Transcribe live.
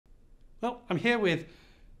Well, I'm here with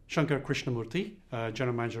Shankar Krishnamoorthy,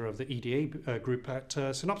 General Manager of the EDA group at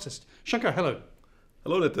Synopsys. Shankar, hello.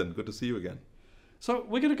 Hello, Nitin. Good to see you again. So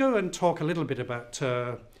we're going to go and talk a little bit about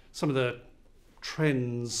some of the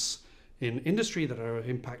trends in industry that are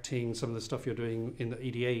impacting some of the stuff you're doing in the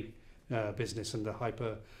EDA business and the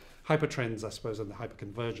hyper trends, I suppose, and the hyper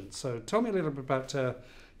convergence. So tell me a little bit about,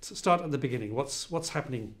 start at the beginning. What's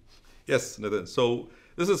happening? Yes, Nitin. So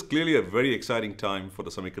this is clearly a very exciting time for the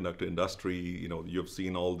semiconductor industry. You know, you've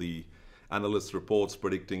seen all the analyst reports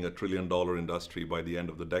predicting $1 trillion industry by the end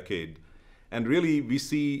of the decade. And really, we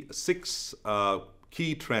see six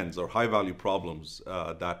key trends or high-value problems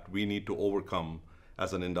that we need to overcome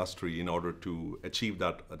as an industry in order to achieve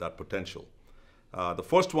that potential. The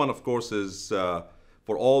first one, of course, is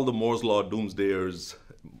for all the Moore's Law doomsdayers.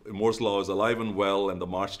 Moore's Law is alive and well, and the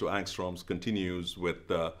march to angstroms continues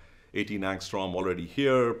with 18 angstrom already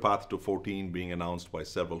here, path to 14 being announced by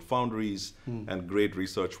several foundries, and great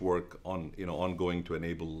research work ongoing to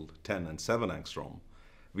enable 10 and 7 angstrom.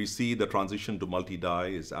 We see the transition to multi-die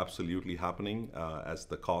is absolutely happening as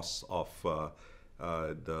the costs of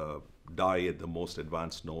the die at the most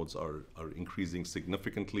advanced nodes are increasing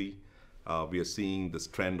significantly. We are seeing this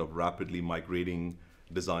trend of rapidly migrating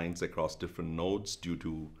designs across different nodes due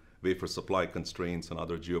to wafer supply constraints and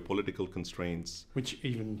other geopolitical constraints. Which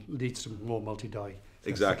even leads to more multi-die.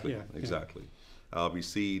 Exactly, exactly. We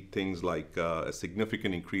see things like a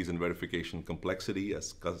significant increase in verification complexity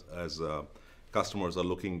as customers are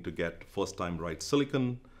looking to get first-time right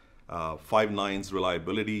silicon, 5 nines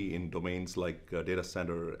reliability in domains like data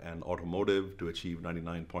center and automotive to achieve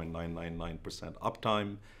 99.999%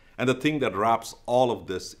 uptime. And the thing that wraps all of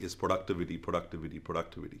this is productivity, productivity,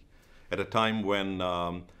 productivity. At a time when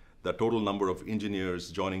the total number of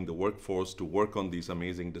engineers joining the workforce to work on these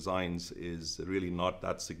amazing designs is really not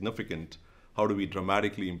that significant, how do we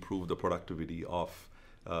dramatically improve the productivity of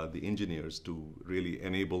the engineers to really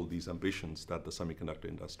enable these ambitions that the semiconductor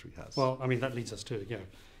industry has? Well, I mean, that leads us to,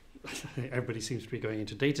 everybody seems to be going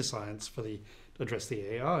into data science to address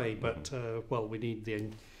the AI, but well, we need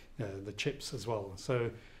the chips as well.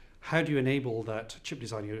 So how do you enable that chip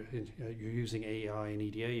design? You're using AI and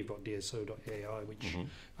EDA. You've got DSO.ai, which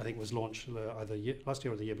I think was launched either last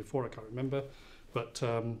year or the year before. I can't remember. But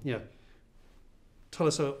tell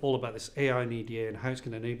us all about this AI and EDA and how it's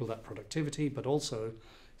going to enable that productivity, but also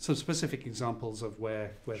some specific examples of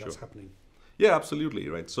where that's happening. Yeah, absolutely,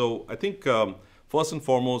 right. So I think first and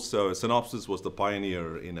foremost, Synopsys was the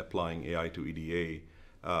pioneer in applying AI to EDA.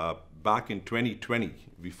 Back in 2020,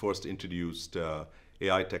 we first introduced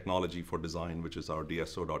AI technology for design, which is our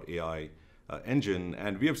DSO.ai engine.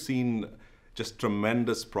 And we have seen just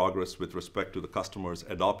tremendous progress with respect to the customers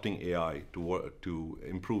adopting AI to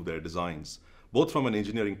improve their designs, both from an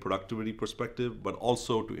engineering productivity perspective, but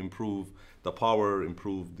also to improve the power,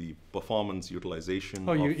 improve the performance utilization.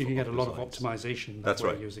 Oh, you can get a lot of optimization. That's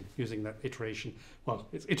right. Using that iteration. Well,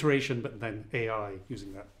 it's iteration, but then AI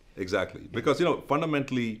using that. Exactly. Because,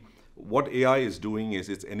 fundamentally, what AI is doing is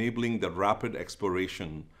it's enabling the rapid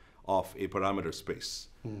exploration of a parameter space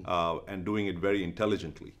and doing it very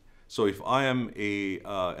intelligently. So if I am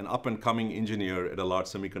an up-and-coming engineer at a large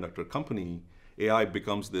semiconductor company, AI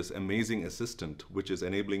becomes this amazing assistant, which is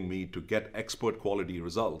enabling me to get expert quality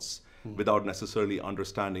results without necessarily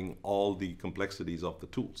understanding all the complexities of the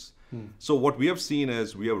tools. So what we have seen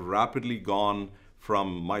is we have rapidly gone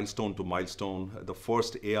from milestone to milestone. The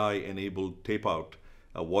first AI-enabled tape-out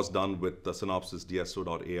was done with the Synopsys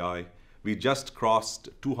DSO.ai. We just crossed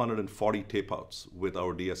 240 tape-outs with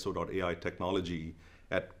our DSO.ai technology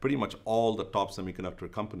at pretty much all the top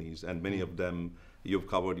semiconductor companies, and many of them you've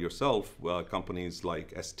covered yourself, companies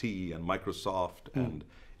like ST and Microsoft and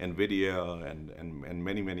NVIDIA and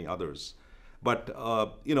many, many others. But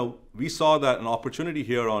we saw that an opportunity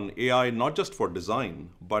here on AI, not just for design,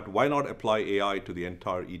 but why not apply AI to the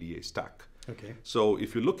entire EDA stack? Okay. So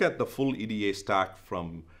if you look at the full EDA stack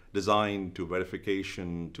from design to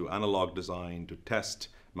verification to analog design to test,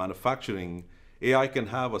 manufacturing, AI can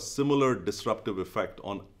have a similar disruptive effect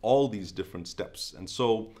on all these different steps. And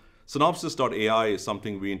so Synopsys.ai is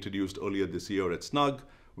something we introduced earlier this year at SNUG,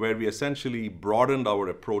 where we essentially broadened our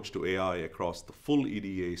approach to AI across the full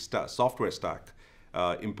EDA software stack,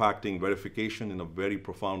 impacting verification in a very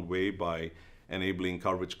profound way by enabling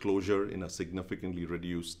coverage closure in a significantly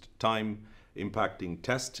reduced time, impacting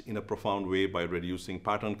test in a profound way by reducing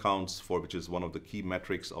pattern counts, which is one of the key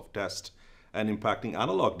metrics of test, and impacting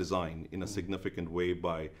analog design in a significant way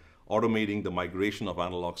by automating the migration of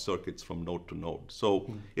analog circuits from node to node. So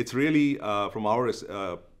it's really, from our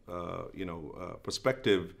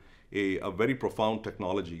perspective, a very profound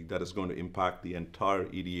technology that is going to impact the entire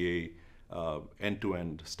EDA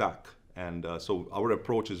end-to-end stack. And so our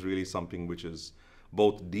approach is really something which is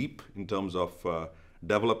both deep in terms of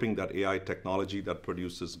developing that AI technology that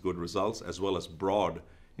produces good results, as well as broad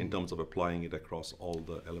in terms of applying it across all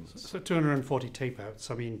the elements. So 240 tape outs,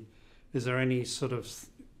 I mean, is there any sort of,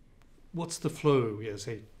 what's the flow? Yeah,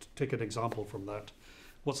 say, take an example from that.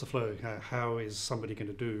 What's the flow? How is somebody going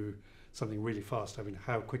to do something really fast? I mean,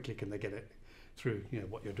 how quickly can they get it through,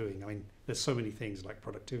 what you're doing? I mean, there's so many things like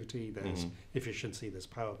productivity, there's efficiency, there's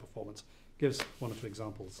power, performance. Give us one or two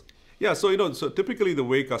examples. Yeah, so typically the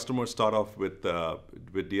way customers start off with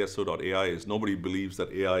DSO.ai is nobody believes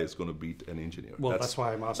that AI is going to beat an engineer. Well, that's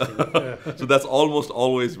why I'm asking. So that's almost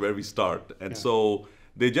always where we start. And so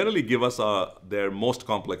they generally give us their most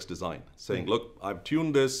complex design, saying, look, I've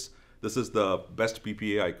tuned this. This is the best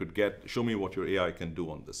PPA I could get. Show me what your AI can do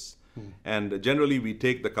on this. And generally, we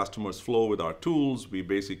take the customer's flow with our tools. We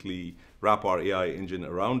basically wrap our AI engine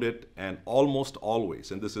around it. And almost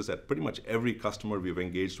always, and this is at pretty much every customer we've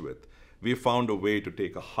engaged with, we've found a way to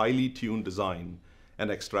take a highly tuned design and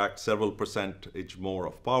extract several percentage more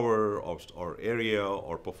of power or area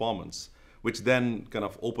or performance, which then kind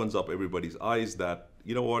of opens up everybody's eyes that,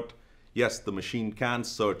 yes, the machine can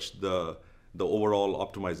search the overall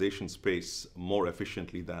optimization space more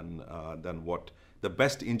efficiently than what the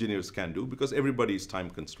best engineers can do, because everybody is time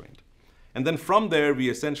constrained. And then from there,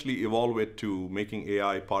 we essentially evolve it to making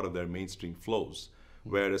AI part of their mainstream flows,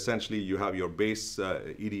 where essentially you have your base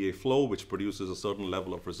EDA flow, which produces a certain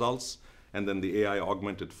level of results, and then the AI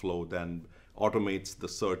augmented flow then automates the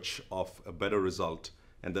search of a better result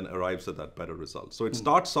and then arrives at that better result. So it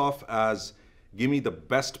starts off as, give me the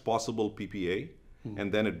best possible PPA,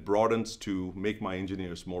 and then it broadens to make my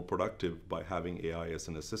engineers more productive by having AI as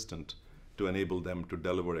an assistant to enable them to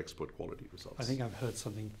deliver expert quality results. I think I've heard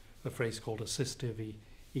a phrase called assistive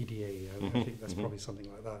EDA. I think that's probably something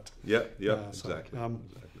like that. Yeah, exactly.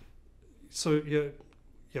 So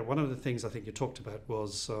one of the things I think you talked about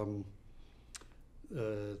was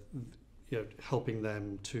helping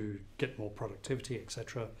them to get more productivity,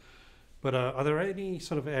 etc. But are there any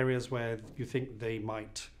sort of areas where you think they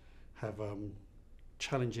might have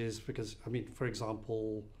challenges? Because, I mean, for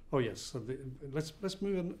example, so let's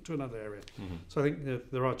move on to another area. So I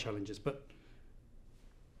think there are challenges, but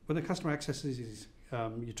when the customer accesses,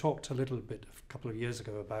 you talked a little bit a couple of years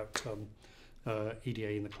ago about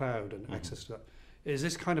EDA in the cloud and access to that. Is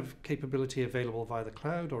this kind of capability available via the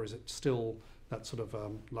cloud, or is it still that sort of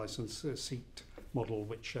license seat model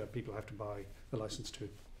which people have to buy the license to?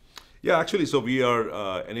 Yeah, actually, so we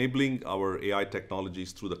are enabling our AI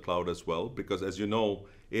technologies through the cloud as well, because as you know,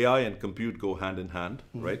 AI and compute go hand in hand,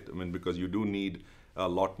 right? I mean, because you do need a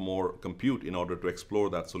lot more compute in order to explore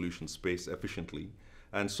that solution space efficiently.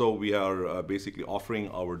 And so we are basically offering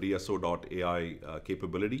our DSO.ai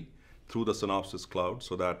capability through the Synopsys cloud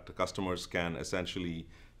so that customers can essentially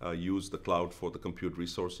use the cloud for the compute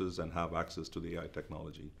resources and have access to the AI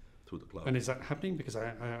technology through the cloud. And is that happening? Because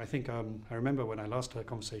I think I remember when I last had a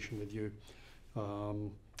conversation with you,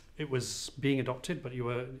 it was being adopted, but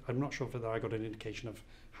I'm not sure whether I got an indication of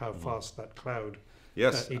how fast that cloud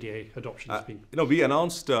EDA adoption has been. We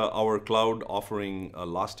announced our cloud offering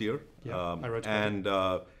last year, I wrote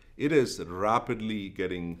about it. It is rapidly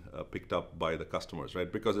getting picked up by the customers,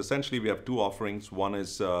 right? Because essentially we have two offerings. One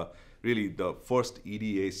is really the first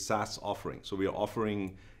EDA SaaS offering. So we are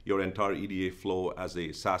offering your entire EDA flow as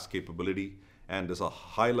a SaaS capability, and there's a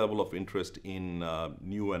high level of interest in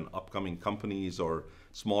new and upcoming companies or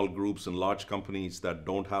small groups and large companies that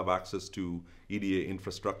don't have access to EDA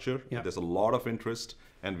infrastructure. There's a lot of interest,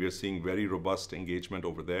 and we're seeing very robust engagement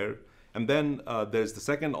over there. And then there's the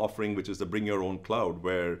second offering, which is the bring your own cloud,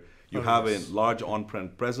 where you have a large on-prem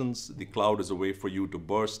presence. The cloud is a way for you to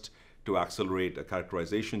burst, to accelerate a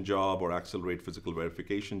characterization job or accelerate physical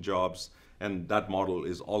verification jobs. And that model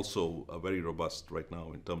is also very robust right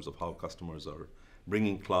now in terms of how customers are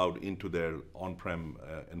bringing cloud into their on-prem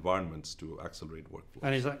environments to accelerate workflows.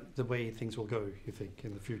 And is that the way things will go, you think,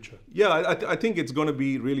 in the future? Yeah, I think it's going to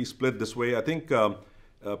be really split this way. I think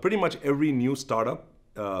pretty much every new startup,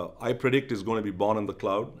 I predict, is going to be born in the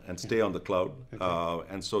cloud and stay on the cloud. Okay.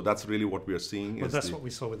 And so that's really what we are seeing. Well, that's what we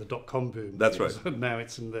saw with the dot-com boom. That's right. Now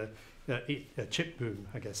it's in the chip boom,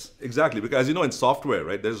 I guess. Exactly, because as you know, in software,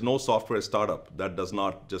 right, there's no software startup that does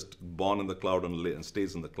not just born in the cloud and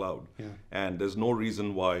stays in the cloud. Yeah. And there's no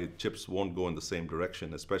reason why chips won't go in the same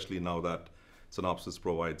direction, especially now that Synopsys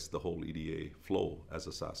provides the whole EDA flow as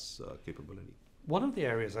a SaaS capability. One of the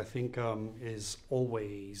areas I think is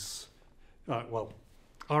always,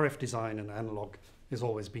 RF design and analog has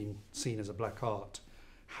always been seen as a black art.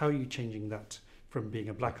 How are you changing that from being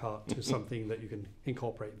a black art to something that you can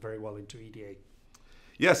incorporate very well into EDA.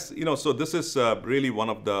 Yes, so this is really one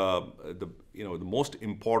of the most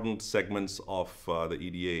important segments of the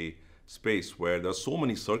EDA space, where there's so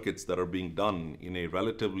many circuits that are being done in a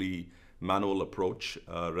relatively manual approach,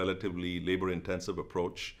 relatively labor-intensive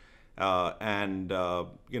approach, and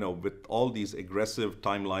with all these aggressive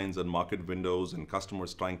timelines and market windows, and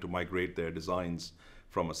customers trying to migrate their designs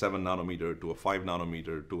from a 7 nanometer to a 5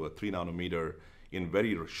 nanometer to a 3 nanometer in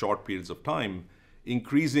very short periods of time.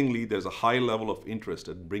 Increasingly, there's a high level of interest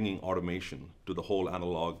in bringing automation to the whole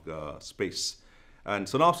analog space. And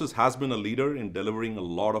Synopsys has been a leader in delivering a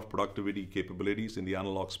lot of productivity capabilities in the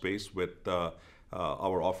analog space with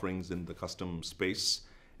our offerings in the custom space.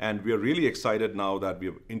 And we are really excited now that we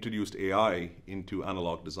have introduced AI into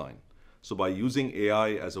analog design. So by using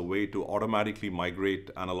AI as a way to automatically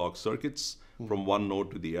migrate analog circuits from one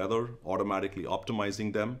node to the other, automatically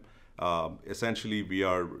optimizing them, essentially we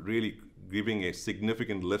are really giving a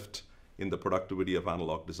significant lift in the productivity of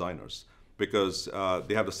analog designers, because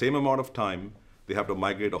they have the same amount of time, they have to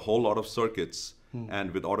migrate a whole lot of circuits,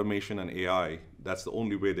 and with automation and AI, that's the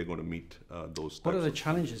only way they're going to meet those types. What are the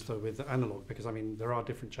challenges though with analog? Because I mean, there are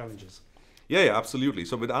different challenges. Yeah, absolutely.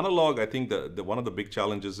 So with analog, I think the one of the big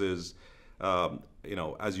challenges is,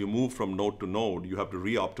 as you move from node to node, you have to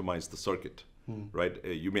re-optimize the circuit, right?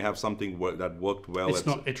 You may have something that worked well. It's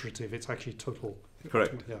not iterative, it's actually total.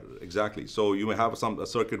 Correct, yeah. Exactly. So you may have a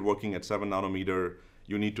circuit working at 7 nanometer,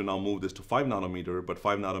 you need to now move this to 5 nanometer, but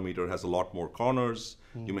 5 nanometer has a lot more corners,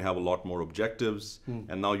 you may have a lot more objectives,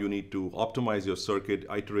 and now you need to optimize your circuit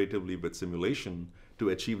iteratively with simulation to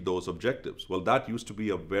achieve those objectives. Well, that used to be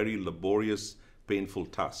a very laborious, painful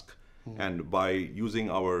task. And by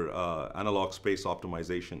using our analog space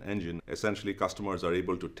optimization engine, essentially customers are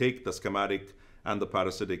able to take the schematic and the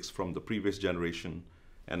parasitics from the previous generation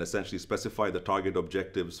and essentially specify the target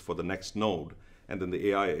objectives for the next node. And then the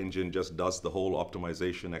AI engine just does the whole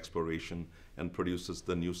optimization, exploration, and produces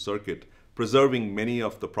the new circuit, preserving many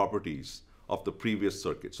of the properties of the previous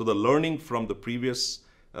circuit. So the learning from the previous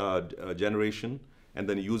generation and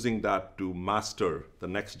then using that to master the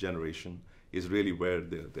next generation is really where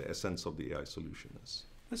the essence of the AI solution is.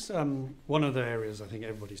 That's one of the areas I think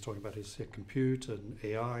everybody's talking about is compute and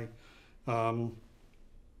AI.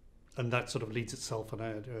 And that sort of leads itself, and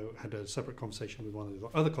I had a separate conversation with one of the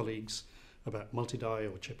other colleagues about multi-die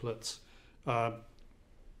or chiplets.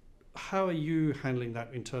 How are you handling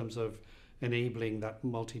that in terms of enabling that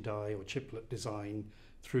multi-die or chiplet design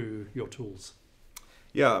through your tools?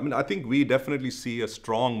 Yeah, I mean, I think we definitely see a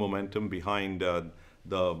strong momentum behind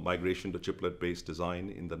the migration to chiplet-based design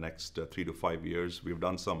in the next 3 to 5 years. We've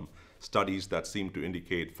done some studies that seem to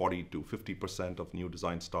indicate 40 to 50% of new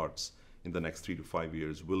design starts in the next 3 to 5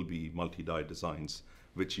 years will be multi-die designs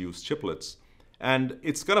which use chiplets. And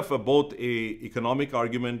it's kind of both a economic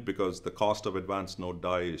argument because the cost of advanced node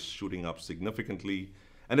die is shooting up significantly.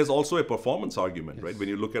 And there's also a performance argument, yes. Right? When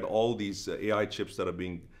you look at all these AI chips that are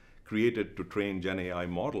being created to train Gen AI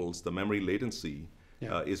models, the memory latency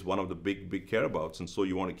is one of the big careabouts. And so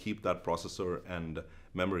you want to keep that processor and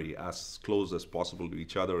memory as close as possible to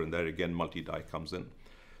each other. And there again, multi-die comes in.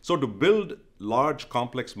 So to build large,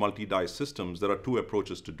 complex multi-die systems, there are two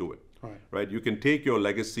approaches to do it. Right? You can take your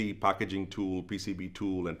legacy packaging tool, PCB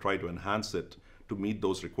tool, and try to enhance it to meet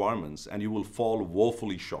those requirements, and you will fall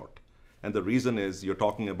woefully short. And the reason is you're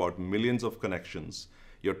talking about millions of connections.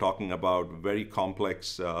 You're talking about very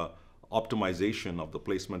complex optimization of the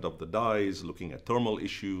placement of the dies, looking at thermal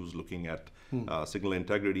issues, looking at signal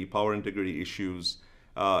integrity, power integrity issues,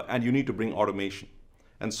 and you need to bring automation.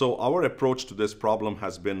 And so our approach to this problem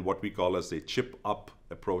has been what we call as a chip-up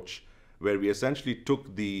approach, where we essentially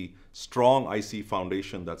took the strong IC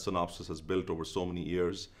foundation that Synopsys has built over so many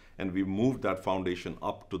years, and we moved that foundation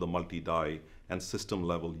up to the multi-die and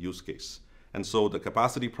system-level use case. And so the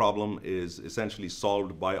capacity problem is essentially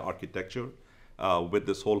solved by architecture. With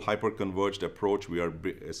this whole hyper-converged approach, we are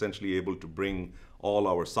essentially able to bring all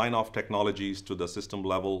our sign-off technologies to the system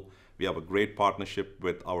level. We have a great partnership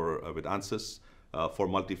with ANSYS for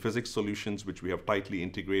multi-physics solutions, which we have tightly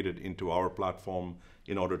integrated into our platform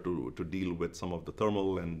in order to deal with some of the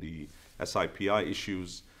thermal and the SIPI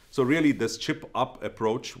issues. So really this chip-up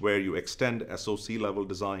approach where you extend SoC level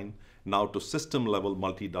design now to system level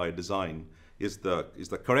multi-die design is the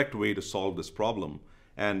correct way to solve this problem.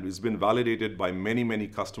 And it's been validated by many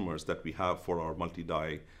customers that we have for our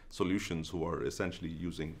multi-die solutions who are essentially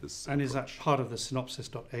using this And approach. Is that part of the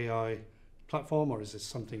Synopsys.ai platform, or is this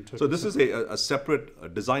something to... So this is a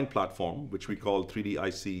separate design platform, which we call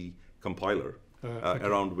 3D-IC compiler,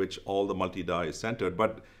 around which all the multi-die is centered.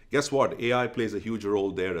 But guess what? AI plays a huge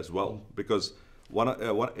role there as well, because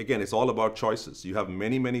again, it's all about choices. You have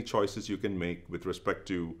many, many choices you can make with respect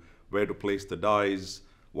to where to place the dies,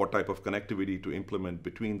 what type of connectivity to implement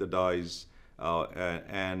between the dies,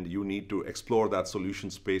 and you need to explore that solution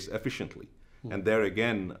space efficiently. And there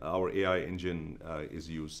again, our AI engine is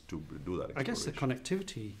used to do that exploration. I guess the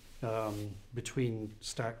connectivity between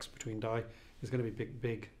stacks, between die, is going to be a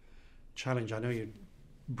big challenge. I know you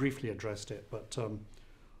briefly addressed it, but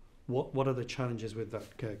what are the challenges with that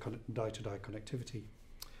die-to-die connectivity?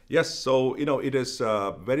 Yes, so it is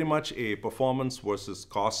very much a performance versus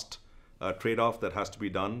cost trade-off that has to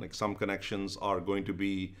be done. Like some connections are going to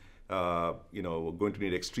be going to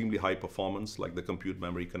need extremely high performance, like the compute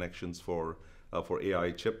memory connections for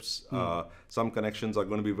AI chips. Some connections are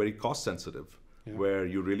going to be very cost sensitive, where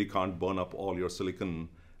you really can't burn up all your silicon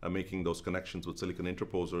making those connections with silicon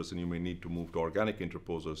interposers, and you may need to move to organic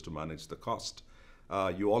interposers to manage the cost.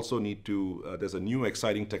 You also need to, there's a new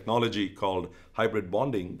exciting technology called hybrid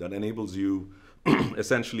bonding that enables you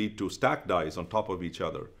essentially to stack dies on top of each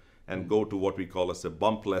other and go to what we call as a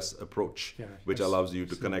bumpless approach, which allows you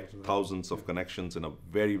to connect thousands of connections in a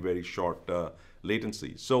very, very short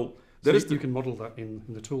latency. So you can model that in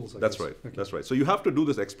the tools, I That's guess. right, Okay. that's right. So you have to do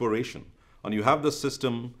this exploration. And you have the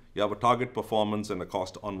system, you have a target performance and a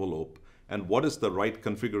cost envelope, and what is the right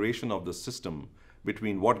configuration of the system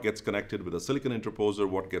between what gets connected with a silicon interposer,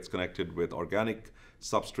 what gets connected with organic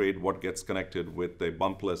substrate, what gets connected with a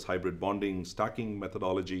bumpless hybrid bonding stacking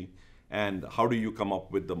methodology, and how do you come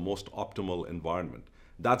up with the most optimal environment.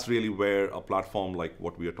 That's really where a platform like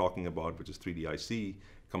what we are talking about, which is 3DIC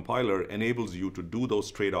compiler, enables you to do those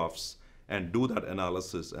trade-offs and do that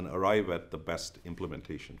analysis and arrive at the best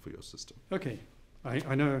implementation for your system. Okay,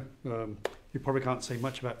 I know you probably can't say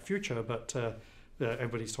much about future, but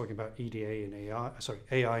everybody's talking about EDA and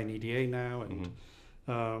AI and EDA now,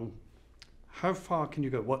 and how far can you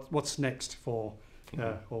go? What's next for,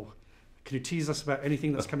 or can you tease us about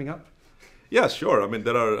anything that's coming up? Yeah, sure. I mean,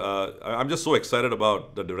 I'm just so excited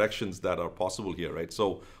about the directions that are possible here, right?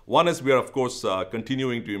 So one is we are, of course,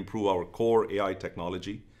 continuing to improve our core AI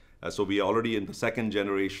technology. So we are already in the second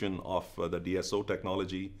generation of the DSO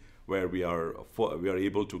technology, where we are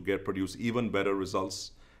able to produce even better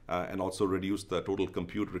results and also reduce the total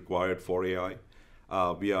compute required for AI.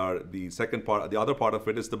 The other part of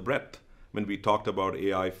it is the breadth. When we talked about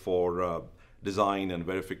AI for design and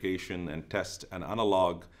verification and test and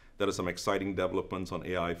analog, there are some exciting developments on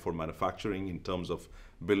AI for manufacturing in terms of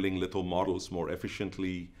building litho models more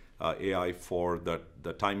efficiently, AI for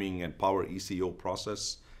the timing and power ECO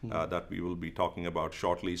process. That we will be talking about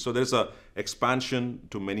shortly. So there's a expansion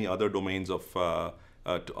to many other domains of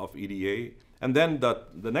EDA. And then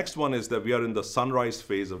the next one is that we are in the sunrise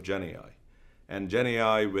phase of Gen AI. And Gen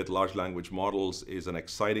AI with large language models is an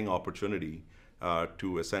exciting opportunity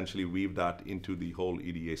to essentially weave that into the whole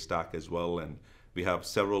EDA stack as well. And we have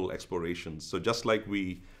several explorations. So just like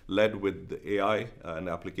we led with the AI, an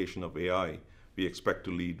application of AI, we expect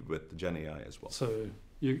to lead with Gen AI as well. So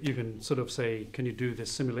you can sort of say, can you do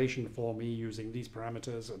this simulation for me using these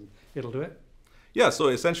parameters, and it'll do it? Yeah, so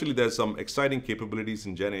essentially there's some exciting capabilities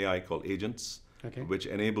in Gen AI called agents, which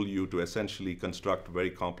enable you to essentially construct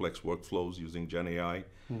very complex workflows using Gen AI.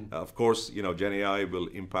 Of course, Gen AI will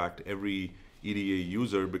impact every EDA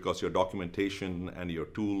user because your documentation and your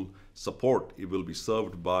tool support, it will be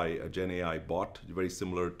served by a Gen AI bot, very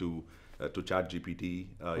similar to ChatGPT.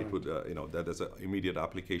 It would, there's an immediate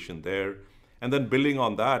application there. And then building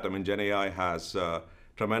on that, I mean, Gen AI has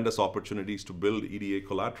tremendous opportunities to build EDA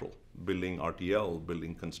collateral, building RTL,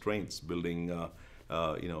 building constraints, building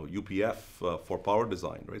UPF for power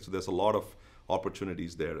design, right? So there's a lot of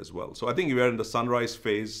opportunities there as well. So I think we are in the sunrise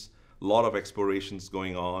phase, a lot of explorations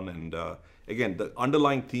going on. And again, the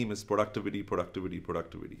underlying theme is productivity, productivity,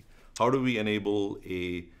 productivity. How do we enable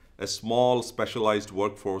a small specialized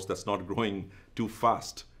workforce that's not growing too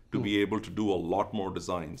fast to be able to do a lot more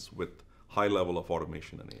designs with high level of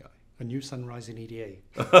automation and AI. A new sunrise in EDA.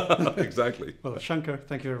 Exactly. Well, Shankar,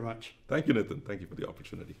 thank you very much. Thank you, Nitin. Thank you for the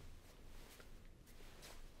opportunity.